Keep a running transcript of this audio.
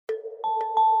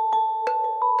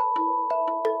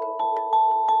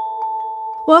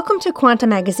Welcome to Quanta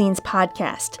Magazine's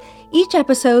podcast. Each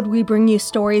episode, we bring you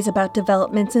stories about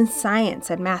developments in science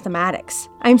and mathematics.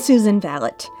 I'm Susan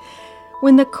Vallet.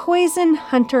 When the Khoisan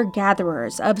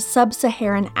hunter-gatherers of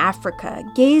sub-Saharan Africa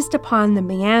gazed upon the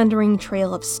meandering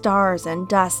trail of stars and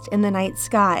dust in the night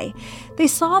sky, they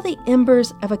saw the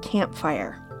embers of a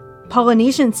campfire.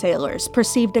 Polynesian sailors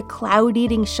perceived a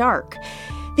cloud-eating shark.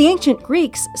 The ancient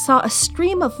Greeks saw a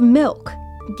stream of milk,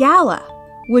 gala,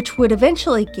 which would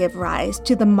eventually give rise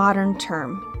to the modern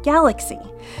term galaxy.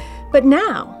 But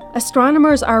now,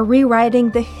 astronomers are rewriting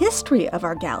the history of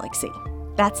our galaxy.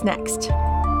 That's next.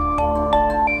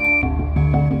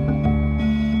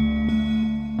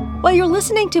 While you're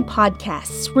listening to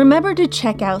podcasts, remember to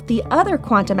check out the other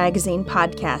Quanta Magazine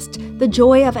podcast, The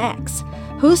Joy of X.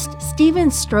 Host Steven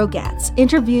Strogatz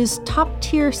interviews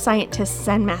top-tier scientists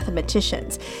and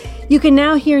mathematicians. You can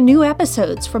now hear new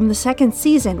episodes from the second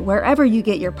season wherever you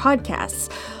get your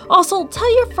podcasts. Also,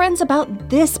 tell your friends about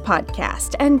this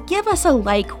podcast and give us a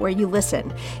like where you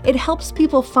listen. It helps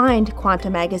people find Quanta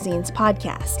Magazine's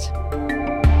podcast.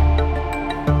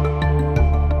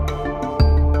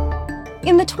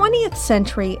 In the 20th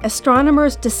century,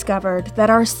 astronomers discovered that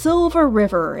our Silver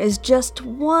River is just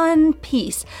one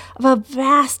piece of a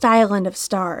vast island of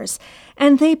stars,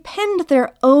 and they penned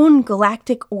their own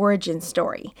galactic origin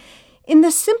story. In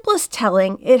the simplest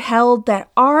telling, it held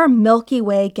that our Milky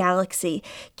Way galaxy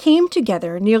came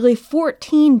together nearly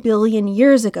 14 billion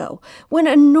years ago when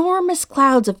enormous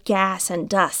clouds of gas and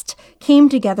dust came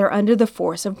together under the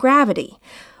force of gravity.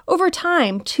 Over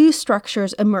time, two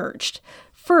structures emerged.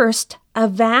 First, a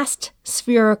vast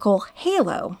spherical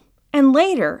halo, and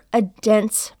later, a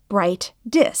dense, bright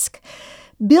disk.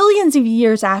 Billions of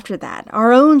years after that,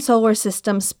 our own solar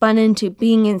system spun into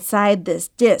being inside this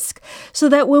disk, so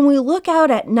that when we look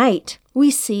out at night, we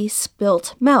see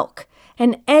spilt milk,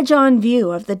 an edge-on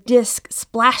view of the disk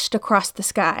splashed across the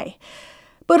sky.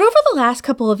 But over the last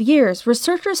couple of years,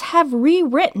 researchers have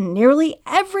rewritten nearly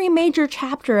every major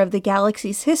chapter of the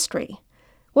galaxy's history.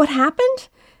 What happened?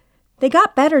 They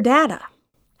got better data.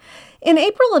 In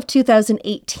April of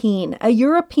 2018, a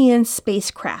European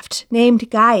spacecraft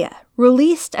named Gaia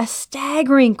released a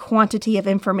staggering quantity of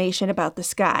information about the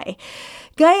sky.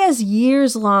 Gaia's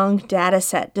years-long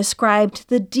dataset described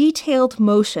the detailed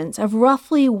motions of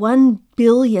roughly 1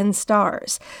 billion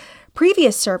stars.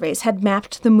 Previous surveys had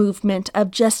mapped the movement of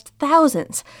just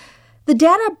thousands. The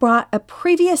data brought a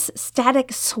previous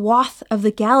static swath of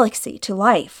the galaxy to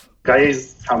life. Gaia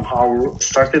somehow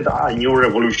started a new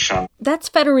revolution. That's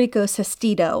Federico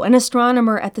Sestito, an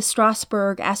astronomer at the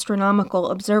Strasbourg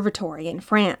Astronomical Observatory in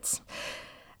France.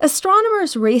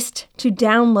 Astronomers raced to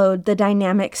download the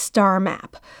dynamic star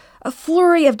map. A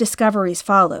flurry of discoveries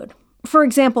followed. For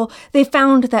example, they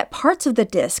found that parts of the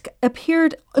disk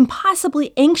appeared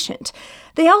impossibly ancient.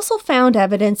 They also found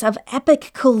evidence of epic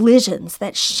collisions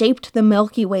that shaped the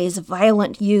Milky Way's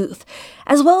violent youth,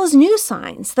 as well as new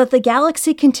signs that the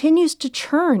galaxy continues to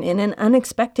churn in an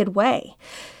unexpected way.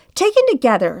 Taken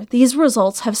together, these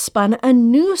results have spun a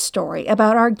new story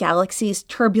about our galaxy's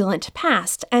turbulent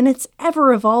past and its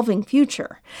ever-evolving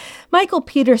future. Michael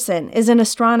Peterson is an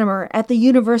astronomer at the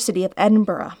University of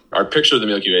Edinburgh. Our picture of the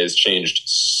Milky Way has changed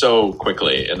so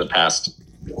quickly in the past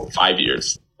 5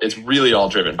 years. It's really all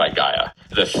driven by Gaia.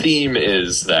 The theme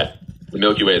is that the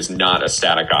Milky Way is not a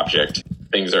static object.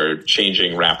 Things are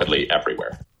changing rapidly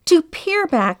everywhere. To peer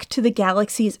back to the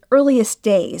galaxy's earliest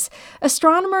days,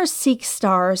 astronomers seek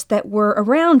stars that were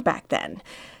around back then.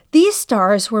 These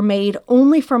stars were made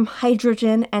only from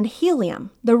hydrogen and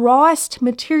helium, the rawest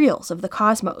materials of the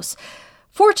cosmos.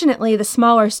 Fortunately, the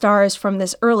smaller stars from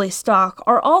this early stock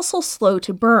are also slow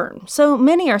to burn, so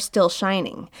many are still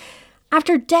shining.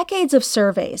 After decades of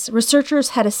surveys, researchers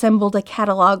had assembled a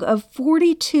catalog of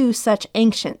 42 such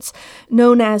ancients,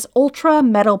 known as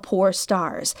ultra-metal-poor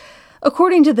stars.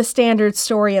 According to the standard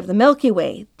story of the Milky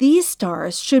Way, these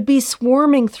stars should be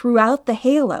swarming throughout the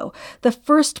halo, the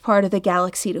first part of the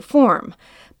galaxy to form.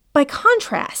 By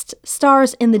contrast,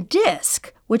 stars in the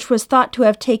disk, which was thought to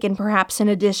have taken perhaps an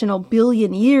additional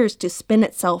billion years to spin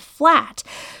itself flat,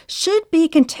 should be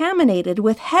contaminated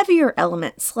with heavier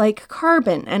elements like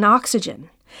carbon and oxygen.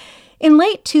 In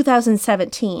late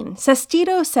 2017,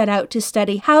 Sestito set out to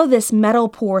study how this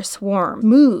metal-poor swarm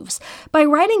moves by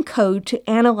writing code to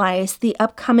analyze the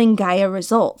upcoming Gaia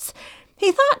results.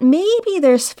 He thought maybe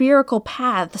their spherical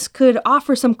paths could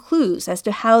offer some clues as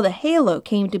to how the halo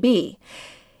came to be.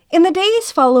 In the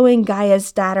days following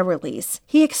Gaia's data release,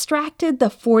 he extracted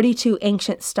the 42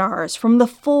 ancient stars from the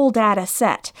full data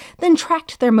set, then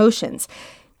tracked their motions.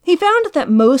 He found that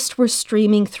most were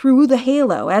streaming through the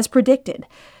halo as predicted,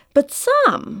 but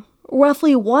some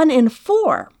roughly 1 in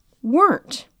 4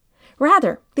 weren't.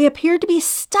 Rather, they appeared to be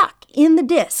stuck in the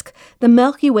disk, the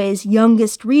Milky Way's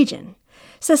youngest region.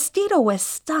 Sestito was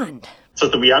stunned. So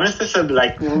to be honest, I said,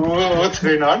 what's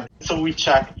going on? So we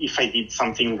checked if I did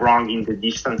something wrong in the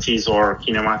distances or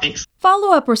kinematics.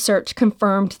 Follow-up research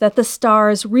confirmed that the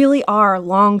stars really are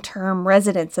long-term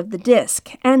residents of the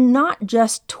disk, and not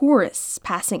just tourists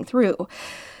passing through.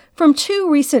 From 2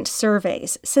 recent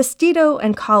surveys, Sestito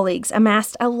and colleagues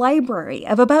amassed a library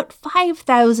of about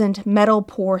 5,000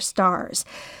 metal-poor stars.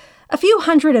 A few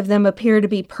hundred of them appear to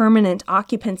be permanent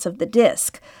occupants of the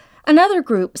disk. Another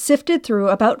group sifted through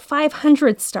about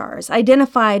 500 stars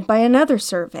identified by another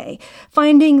survey,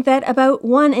 finding that about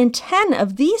 1 in 10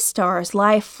 of these stars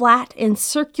lie flat in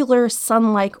circular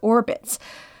sun-like orbits.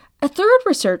 A third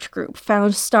research group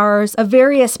found stars of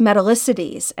various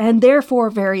metallicities and therefore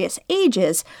various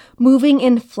ages moving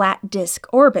in flat disk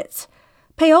orbits.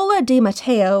 Paola Di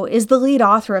Matteo is the lead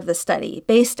author of the study,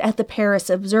 based at the Paris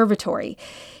Observatory.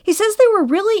 He says they were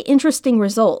really interesting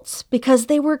results because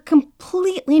they were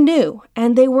completely new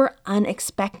and they were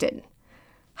unexpected.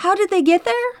 How did they get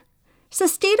there?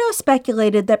 Sestito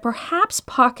speculated that perhaps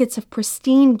pockets of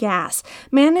pristine gas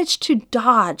managed to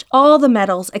dodge all the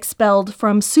metals expelled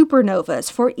from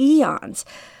supernovas for eons.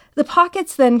 The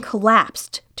pockets then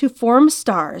collapsed to form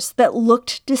stars that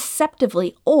looked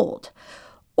deceptively old.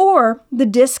 Or the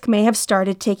disk may have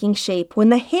started taking shape when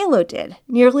the halo did,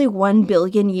 nearly 1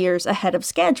 billion years ahead of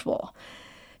schedule.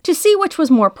 To see which was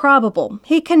more probable,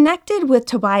 he connected with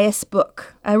Tobias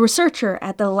Buch, a researcher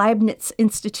at the Leibniz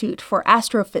Institute for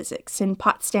Astrophysics in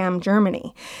Potsdam,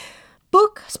 Germany.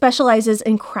 Buch specializes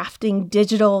in crafting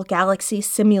digital galaxy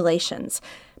simulations.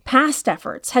 Past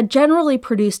efforts had generally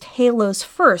produced halos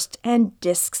first and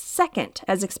disks second,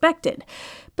 as expected,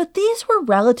 but these were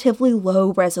relatively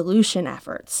low-resolution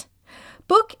efforts.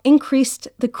 Buch increased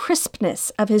the crispness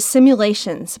of his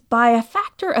simulations by a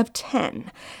factor of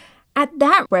 10. At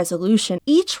that resolution,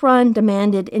 each run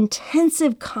demanded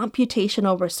intensive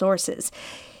computational resources.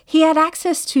 He had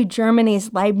access to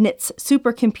Germany's Leibniz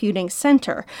Supercomputing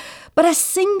Center, but a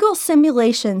single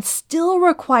simulation still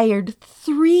required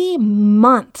 3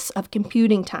 months of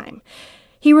computing time.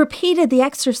 He repeated the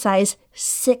exercise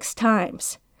 6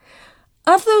 times.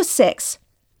 Of those 6,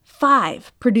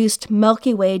 5 produced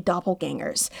Milky Way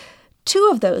doppelgangers. 2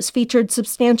 of those featured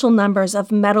substantial numbers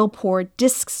of metal-poor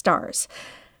disk stars.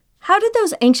 How did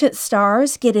those ancient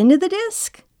stars get into the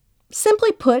disk?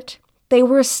 Simply put, they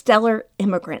were stellar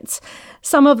immigrants.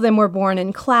 Some of them were born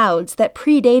in clouds that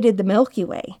predated the Milky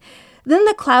Way. Then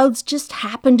the clouds just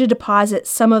happened to deposit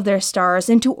some of their stars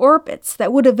into orbits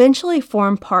that would eventually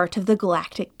form part of the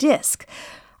galactic disk.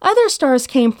 Other stars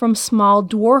came from small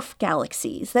dwarf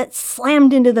galaxies that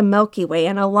slammed into the Milky Way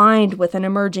and aligned with an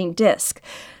emerging disk.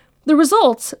 The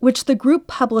results, which the group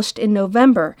published in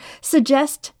November,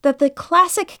 suggest that the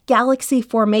classic galaxy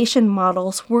formation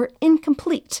models were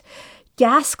incomplete.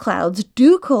 Gas clouds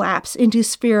do collapse into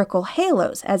spherical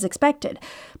halos, as expected,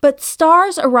 but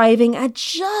stars arriving at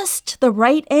just the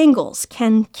right angles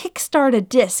can kickstart a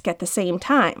disk at the same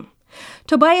time.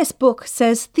 Tobias Buch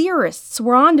says theorists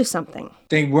were onto something.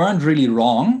 They weren't really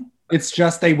wrong. It's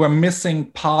just they were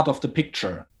missing part of the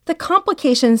picture. The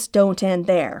complications don't end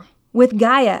there. With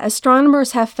Gaia,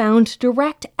 astronomers have found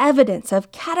direct evidence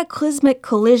of cataclysmic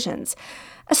collisions.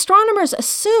 Astronomers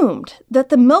assumed that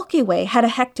the Milky Way had a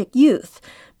hectic youth,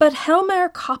 but Helmer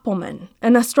Koppelman,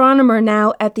 an astronomer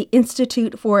now at the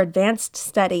Institute for Advanced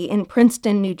Study in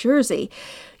Princeton, New Jersey,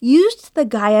 used the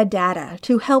Gaia data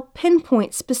to help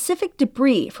pinpoint specific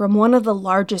debris from one of the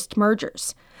largest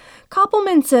mergers.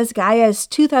 Koppelman says Gaia's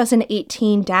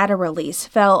 2018 data release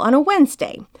fell on a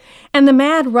Wednesday, and the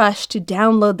mad rush to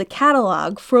download the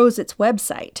catalog froze its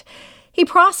website. He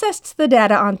processed the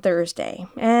data on Thursday,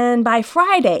 and by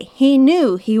Friday, he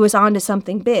knew he was onto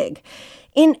something big.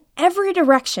 In every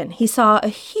direction, he saw a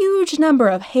huge number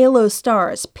of halo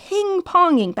stars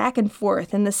ping-ponging back and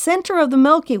forth in the center of the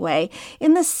Milky Way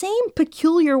in the same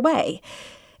peculiar way.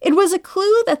 It was a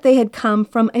clue that they had come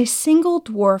from a single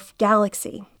dwarf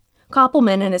galaxy.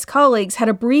 Koppelman and his colleagues had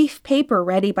a brief paper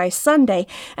ready by Sunday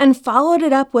and followed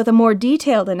it up with a more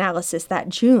detailed analysis that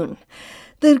June.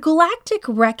 The galactic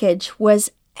wreckage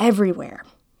was everywhere.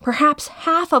 Perhaps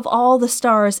half of all the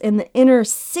stars in the inner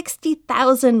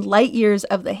 60,000 light-years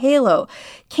of the halo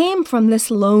came from this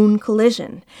lone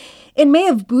collision. It may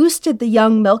have boosted the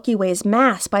young Milky Way's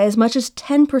mass by as much as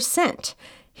 10%.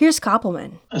 Here's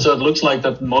Koppelman. And so it looks like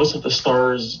that most of the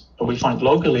stars that we find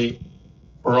locally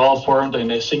were all formed in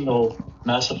a single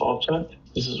massive object.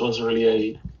 This was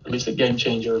really at least a game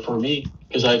changer for me,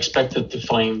 because I expected to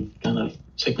find kind of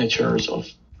signatures of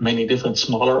many different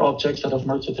smaller objects that have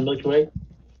merged with the Milky Way.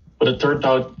 But it turned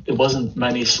out it wasn't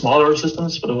many smaller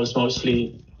systems, but it was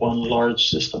mostly one large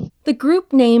system. The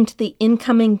group named the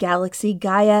incoming galaxy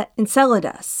Gaia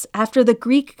Enceladus after the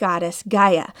Greek goddess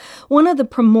Gaia, one of the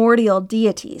primordial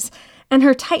deities, and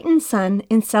her titan son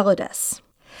Enceladus.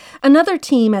 Another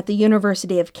team at the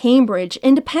University of Cambridge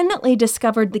independently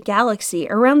discovered the galaxy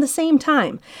around the same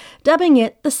time, dubbing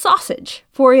it the Sausage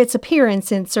for its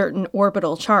appearance in certain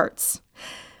orbital charts.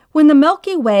 When the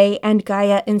Milky Way and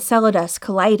Gaia Enceladus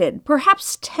collided,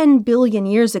 perhaps 10 billion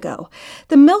years ago,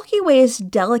 the Milky Way's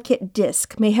delicate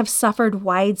disk may have suffered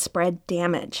widespread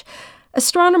damage.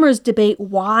 Astronomers debate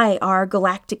why our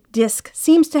galactic disk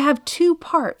seems to have two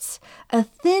parts, a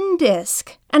thin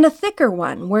disk and a thicker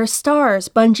one where stars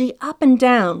bungee up and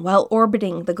down while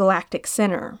orbiting the galactic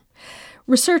center.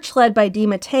 Research led by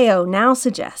DiMatteo now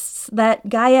suggests that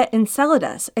Gaia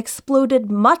Enceladus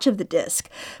exploded much of the disk,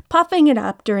 puffing it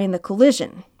up during the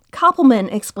collision.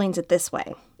 Koppelman explains it this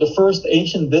way. The first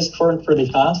ancient disk formed pretty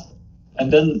fast,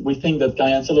 and then we think that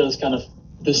Gaia Enceladus kind of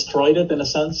destroyed it in a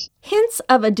sense. Hints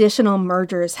of additional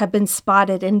mergers have been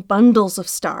spotted in bundles of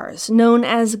stars known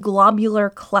as globular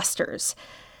clusters.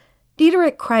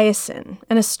 Diederik Kraissen,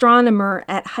 an astronomer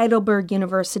at Heidelberg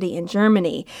University in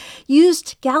Germany,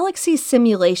 used galaxy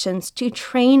simulations to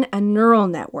train a neural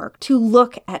network to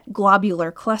look at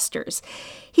globular clusters.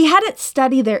 He had it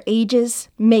study their ages,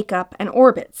 makeup, and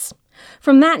orbits.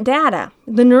 From that data,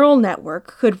 the neural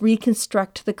network could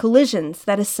reconstruct the collisions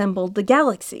that assembled the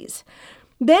galaxies.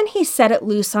 Then he set it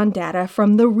loose on data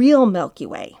from the real Milky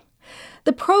Way.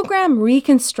 The program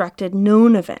reconstructed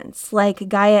known events like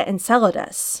Gaia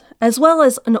Enceladus, as well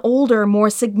as an older, more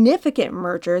significant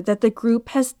merger that the group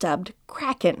has dubbed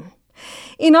Kraken.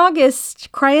 In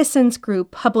August, Kraissen's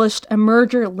group published a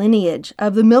merger lineage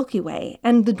of the Milky Way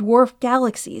and the dwarf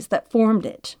galaxies that formed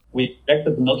it. We expect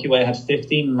that the Milky Way had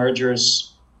 15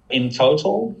 mergers in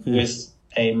total, with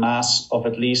a mass of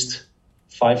at least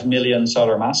 5 million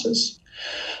solar masses.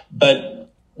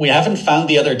 But we haven't found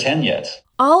the other 10 yet.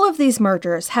 All of these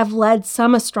mergers have led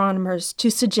some astronomers to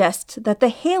suggest that the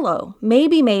halo may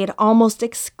be made almost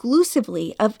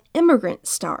exclusively of immigrant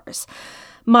stars.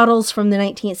 Models from the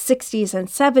 1960s and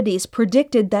 70s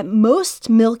predicted that most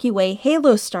Milky Way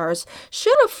halo stars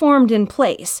should have formed in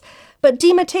place, but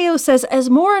DiMatteo says as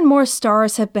more and more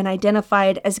stars have been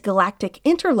identified as galactic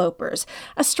interlopers,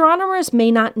 astronomers may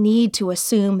not need to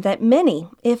assume that many,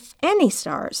 if any,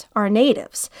 stars are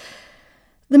natives.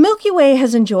 The Milky Way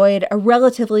has enjoyed a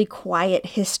relatively quiet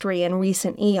history in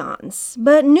recent eons,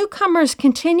 but newcomers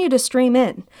continue to stream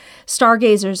in.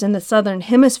 Stargazers in the southern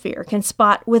hemisphere can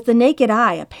spot with the naked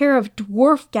eye a pair of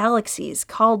dwarf galaxies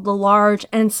called the Large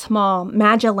and Small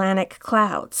Magellanic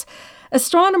Clouds.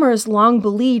 Astronomers long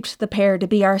believed the pair to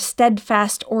be our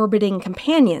steadfast orbiting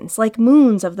companions, like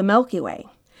moons of the Milky Way.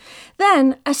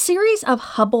 Then, a series of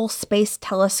Hubble Space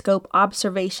Telescope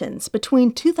observations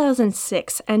between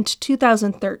 2006 and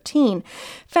 2013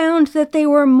 found that they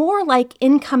were more like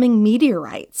incoming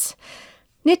meteorites.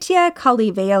 Nitya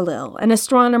Kalivealil, an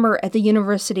astronomer at the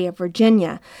University of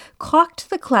Virginia, clocked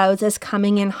the clouds as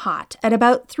coming in hot at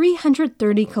about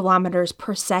 330 kilometers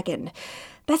per second.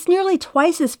 That's nearly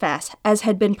twice as fast as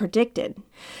had been predicted.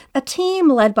 A team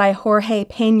led by Jorge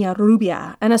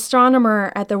Peñarrubia, an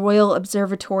astronomer at the Royal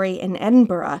Observatory in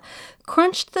Edinburgh,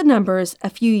 crunched the numbers a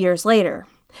few years later.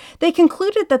 They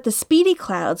concluded that the speedy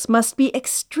clouds must be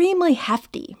extremely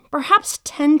hefty, perhaps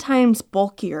 10 times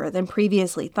bulkier than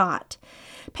previously thought.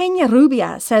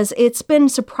 Peñarrubia says it's been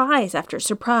surprise after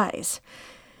surprise.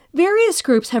 Various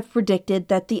groups have predicted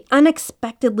that the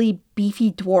unexpectedly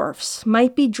beefy dwarfs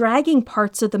might be dragging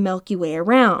parts of the Milky Way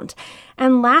around,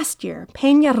 and last year,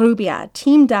 Peñarrubia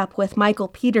teamed up with Michael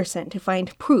Peterson to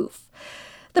find proof.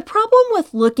 The problem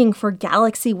with looking for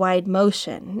galaxy-wide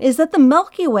motion is that the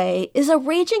Milky Way is a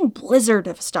raging blizzard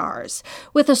of stars,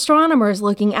 with astronomers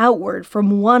looking outward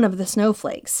from one of the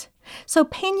snowflakes. So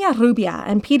Peñarrubia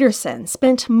and Peterson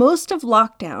spent most of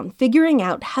lockdown figuring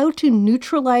out how to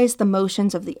neutralize the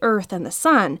motions of the Earth and the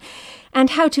Sun, and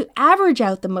how to average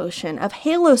out the motion of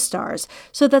halo stars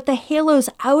so that the halo's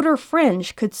outer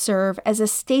fringe could serve as a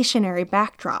stationary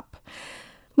backdrop.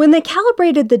 When they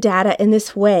calibrated the data in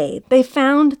this way, they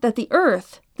found that the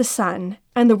Earth, the Sun,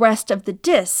 and the rest of the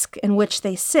disk in which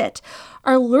they sit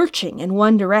are lurching in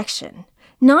one direction.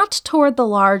 Not toward the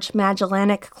Large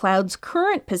Magellanic Cloud's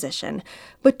current position,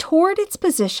 but toward its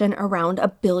position around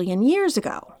 1 billion years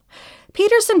ago.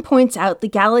 Peterson points out the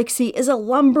galaxy is a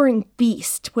lumbering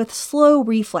beast with slow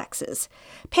reflexes.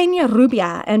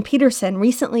 Peñarrubia and Peterson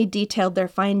recently detailed their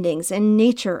findings in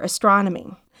Nature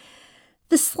Astronomy.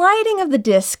 The sliding of the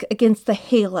disk against the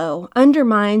halo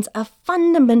undermines a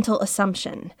fundamental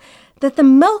assumption that the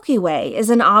Milky Way is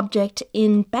an object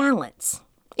in balance.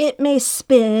 It may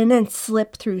spin and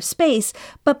slip through space,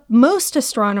 but most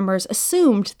astronomers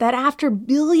assumed that after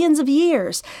billions of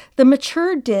years, the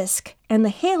mature disk and the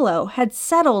halo had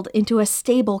settled into a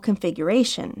stable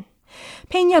configuration.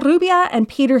 Peñarrubia and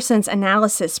Peterson's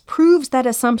analysis proves that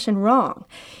assumption wrong.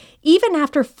 Even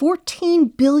after 14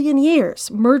 billion years,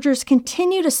 mergers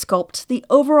continue to sculpt the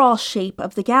overall shape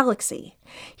of the galaxy.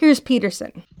 Here's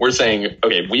Peterson. We're saying,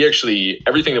 okay,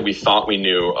 everything that we thought we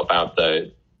knew about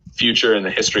the future and the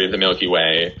history of the Milky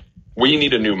Way, we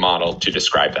need a new model to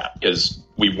describe that because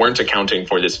we weren't accounting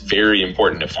for this very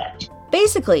important effect.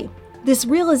 Basically, this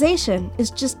realization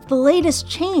is just the latest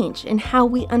change in how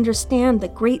we understand the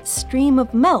great stream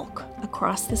of milk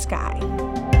across the sky.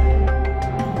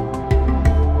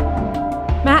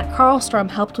 Matt Karlstrom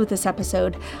helped with this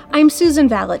episode. I'm Susan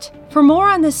Vallet. For more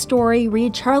on this story,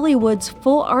 read Charlie Wood's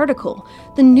full article,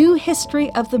 The New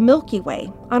History of the Milky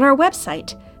Way, on our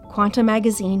website,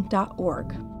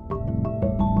 quantummagazine.org.